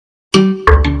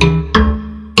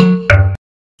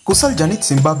කුසල් ජනිත්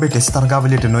සිම්බාබ්වේ ටෙස්ට්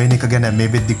තරගාවලියට නොයන එක ගැන මේ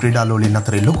වෙද්දි ක්‍රීඩාලෝලීන්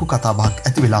අතරේ ලොකු කතාබහක්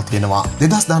ඇති වෙලා තියෙනවා.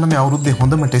 2019 අවුරුද්දේ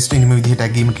හොඳම ටෙස්ට් ඉනිම විදිහට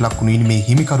ඇගීමට ලක් වුණු ඉනිමේ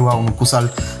හිමිකරුවා වුණු කුසල්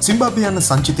සිම්බාබ්වේ යන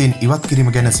සංචිතයෙන් ඉවත් කිරීම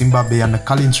ගැන සිම්බාබ්වේ යන්න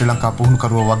කලින් ශ්‍රී ලංකා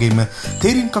පුහුණුකරුවා වගේම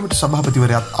තේරීම් කමිටු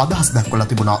සභාපතිවරයාත් අදහස් දක්වලා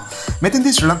තිබුණා.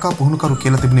 මෙතෙන්දී ශ්‍රී ලංකා පුහුණුකරු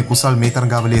කියලා තිබුණේ කුසල් මේ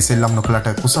තරගාවලියේ සෙල්ලම් නොකලට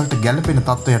කුසල්ට ගැළපෙන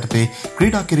තත්ත්වයට යටතේ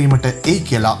ක්‍රීඩා කිරීමට එයි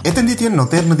කියලා. එතෙන්දී තියෙන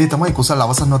නොතේරෙන දේ තමයි කුසල්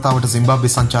අවසන් වතාවට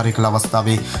සිම්බාබ්වේ සංචාරය කළ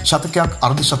අවස්ථාවේ ශතකයක්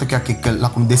අර්ධ ශතකයක් එක්ක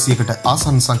ලකුණු 200කට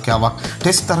ආසන්න සංඛ්‍යාවක්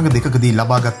ටෙස්ට් තරඟ දෙකකදී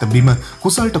ලබාගත් බිම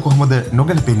කුසල්ට කොහොමද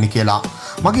නොගැලපෙන්නේ කියලා.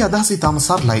 මගේ අදහස ඉතාම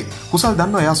සරලයි. කුසල්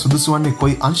දන්නවා එයා සුදුසු වන්නේ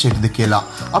කොයි අංශයටද කියලා.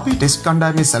 අපි ටෙස්ට්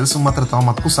කණ්ඩායමේ සැලසුම් අතර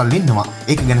තවමත් කුසල් ඉන්නවා.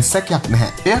 ඒක ගැන සැකයක් නැහැ.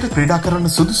 එයාට ක්‍රීඩා කරන්න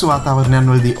සුදුසු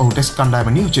වාතාවරණයන් වලදී ඔහු ටෙස්ට්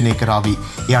කණ්ඩායම නියෝජනය කරાવી.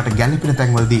 එයාට ගැළපෙන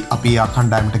තැන්වලදී අපි එයා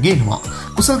කණ්ඩායමට ගේනවා.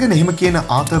 කුසල් ගැන එහෙම කියන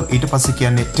ආතර් ඊට පස්සේ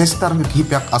කියන්නේ ටෙස්ට් තරඟ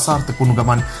කිහිපයක් අසාර්ථක වුණු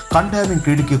ගමන් කණ්ඩායමෙන්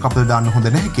ක්‍රීඩකයෙකු කපලා දාන්න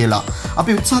හොඳ නැහැ කියලා.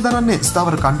 අපි උත්සාහ දරන්නේ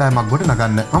ස්ථාවර කණ්ඩායමක්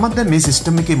ගොඩනගන්න. මම දැන් මේ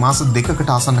සිස්ටම් එකේ මාස දෙකකට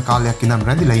ආසන්න කාලයක් ඉඳන්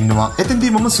රැඳිලා ඉන්නවා.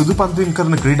 එතෙන්දී මම සුදු පන්දුවෙන්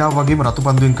කරන ක්‍රීඩාව වගේම රතු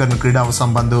පන්දුවෙන් කරන ක්‍රීඩාව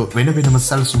සම්බන්ධව වෙන වෙනම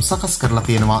සැලසුම් සකස් කරලා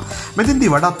තියෙනවා.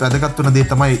 මෙතෙන්දී වඩාත් වැදගත් වන දේ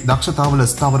තමයි දක්ෂතාවල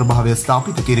ස්ථාවර භාවය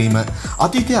ස්ථාපිත කිරීම.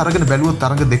 අතීතයේ අරගෙන බැලුවොත්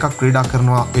තරඟ දෙකක් ක්‍රීඩා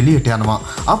කරනවා එළියට යනවා.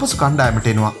 ආපසු කණ්ඩායමට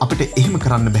එනවා. අපිට එහෙම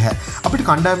කරන්න බෑ. අපිට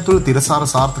කණ්ඩායම තුළ තිරසාර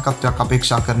සාර්ථකත්වයක්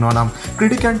අපේක්ෂා කරනවා නම්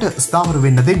ක්‍රීඩකයන්ට ස්ථාවර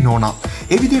වෙන්න දෙන්න ඕන.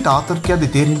 ඒ විදිහට ආතර්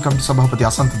කියද්දී තේරීම් කමිටු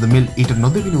සභාපති අසන්ත දමිල් ඊට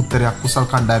නොදෙවිනි උත්තරයක්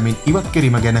කුසල් කණ්ඩායමෙන් ඉවත්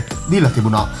කිරීම ගැන දීලා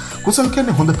තිබුණා. කුසල්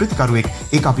කියන්නේ හොඳ ප්‍රතිකරුවෙක්.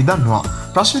 ඒක අපි දන්නවා.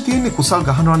 ප්‍රශ්නේ තියෙන්නේ කුසල්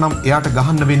ගහනවා නම් එයාට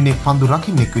ගහන්න වෙන්නේ පන්දු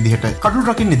රකින්නෙක් විදිහට. කඩුළු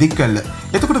රකින්නේ දික්කල්ල.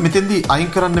 එතකොට මෙතෙන්දී අයින්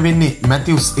කරන්න වෙන්නේ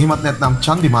මැතිව්ස් එහෙමත් නැත්නම්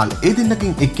චන්දිමාල්. ඒ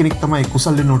දෙන්නකින් එක්කෙනෙක් තමයි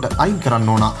කුසල් වෙනුවට අයින් කරන්න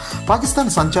ඕන.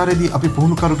 පාකිස්තාන සංචාරයේදී අපි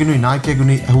පුහුණුකරුගෙනුයි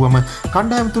නායකයෙකුගෙනුයි ඇහුවම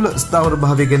කණ්ඩායම තුල ස්ථාවර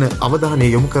භාවය ගැන අවධානය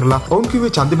යොමු කරලා ඔවුන්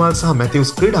කිව්වේ චන්දිමාල් සහ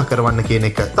මැතිව්ස් ක්‍රීඩා කරවන්න කියන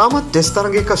එක. තාමත් ටෙස්ට්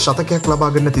තරගයක ශතකයක්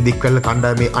ලබා ගන්න නැති දික්කල්ල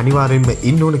කණ්ඩායමේ අනිවාර්යයෙන්ම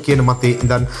ඉන්න ඕන කියන මතේ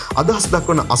ඉඳන් අදහස්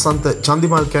දක්වන අසන්ත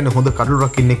චන්දිමාල් කියන්නේ හොඳ කඩුළු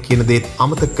රකින්නෙක් කියන දේත්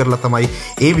අමතක කරලා තමයි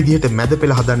ඒ විදිහට මැද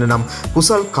පෙළ හදන්න නම්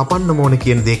කුසල් කපන්න ඕන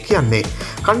කියන දේ කියන්නේ.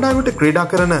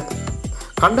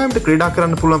 කණ්ඩායමට ක්‍රීඩා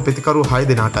කරන්න පුළුවන් ප්‍රතිකරු 6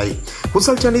 දෙනාටයි.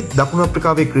 කුසල් ජනිත් දකුණු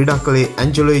අප්‍රිකාවේ ක්‍රීඩා කළේ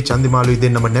ඇන්ජලෝයි චන්දිමාලුයි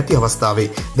දෙන්නම නැති අවස්ථාවේ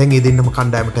දැන් ඒ දෙන්නම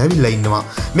කණ්ඩායමට ඇවිල්ලා ඉන්නවා.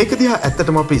 මේක දිහා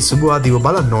ඇත්තටම අපි සුබවාදීව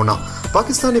බලන්න ඕන.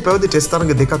 පාකිස්තානයේ පැවති ටෙස්ට්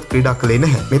තරඟ දෙකක් ක්‍රීඩා කළේ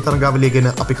නැහැ. මේ තරඟාවලිය ගැන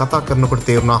අපි කතා කරනකොට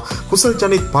තේරුණා කුසල්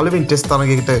ජනිත් පළවෙනි ටෙස්ට්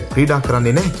තරඟයකට ක්‍රීඩා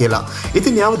කරන්නේ නැහැ කියලා.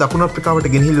 ඉතින් යාව දකුණු අප්‍රිකාවට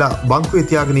ගෙනහිල්ලා බංකුවේ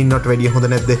තියාගෙන ඉන්නවට වැඩිය හොඳ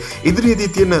නැද්ද? ඉදිරියේදී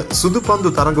තියෙන සුදු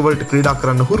පන්දු තරඟ වලට ක්‍රීඩා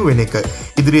කරන්න හුරු වෙන එක.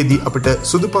 ඉදිරියේදී අපිට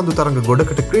සුදු පන්දු තරඟ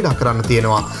ගොඩකට ක්‍රීඩා කරන්න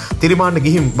තියෙනවා. තිරිමාන්න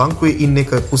ගිහින් බංකුවේ ඉන්න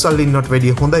එක කුසල් ඉන්නවට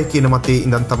වැඩිය හොඳයි කියන මතේ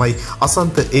ඉඳන් තමයි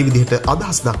අසන්ත ඒ විදිහට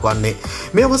අදහස් දක්වන්නේ.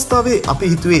 මේ අවස්ථාවේ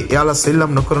අපි හිතුවේ එයාලා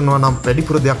සෙල්ලම් නොකරනවා නම්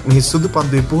වැඩිපුර දෙයක් මෙහි සුදු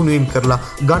පන්දුවේ පුහුණුවීම් කරලා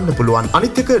ගන්න පුළුවන්.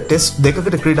 අනිත් එක ටෙස්ට්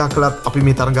දෙකකට ක්‍රීඩා කළත් අපි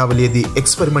මේ තරඟාවලියේදී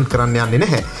එක්ස්පෙරිමන්ට් කරන්න යන්නේ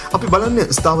නැහැ. අපි බලන්නේ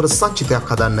ස්ථාවර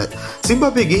සංචිතයක් හදන්න.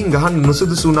 සිම්බාබ්වේ ගිහින් ගහන්න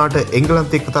නුසුදුසු වුණාට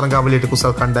එංගලන්තේ එක්ක තරඟාවලියට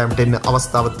කුසල් කණ්ඩායමට එන්න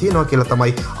අවස්ථාවක් තියෙනවා කියලා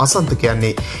තමයි අසන්ත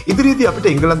කියන්නේ. ඉදිරියේදී අපිට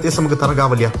එංගලන්තයේ සමග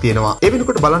තරඟාවලියක් තියෙනවා. ඒ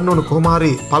වෙනකොට බලන්න ඕන කොහොම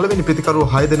හරි පළවෙනි ප්‍රතිකරුව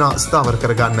 6 දෙනා ස්ථාවර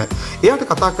කරගන්න. එයාට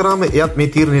කතා කරාම එයාත් මේ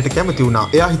තීරණයට කැමති වුණා.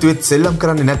 එයා හිතුවෙත් සෙල්ලම්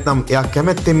කරන්නේ නැත්නම් එයා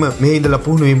කැමැත්තෙන්ම මේ ඉඳලා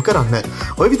පුහුණුවීම් කරන්න.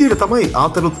 ওই විදිහට තමයි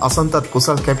ආතරුත් අසන්තත්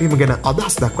කුසල් කැපීම ගැන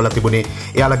අදහස් දක්වලා තිබුණේ.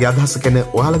 එයාලගේ අදහස ගැන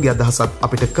ඔයාලගේ අදහසත්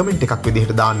අපිට කමෙන්ට් එකක්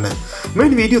විදිහට දාන්න.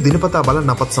 මෙවැනි වීඩියෝ දිනපතා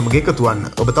බලන්න අපත් සමග එකතු වෙන්න.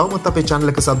 ඔබ තවමත් අපේ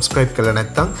channel එක subscribe කරලා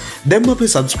නැත්නම් දැන්ම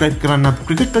අපි subscribe කරන්නත්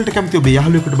ක්‍රිකට් වලට කැමති ඔබ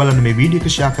යාළුවෙකුට බලන්න මේ වීඩියෝ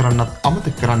එක share කරන්නත්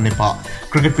අමතක කරන්න එපා.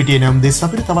 ක්‍රිකට් පිටියේ නම් දෙස්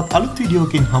අපිට තවත් අලුත්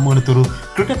වීඩියෝකින් හමු වෙනතුරු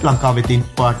ක්‍රිකට් ලංකාවෙතින්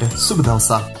පාට සුබ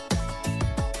දවසක්.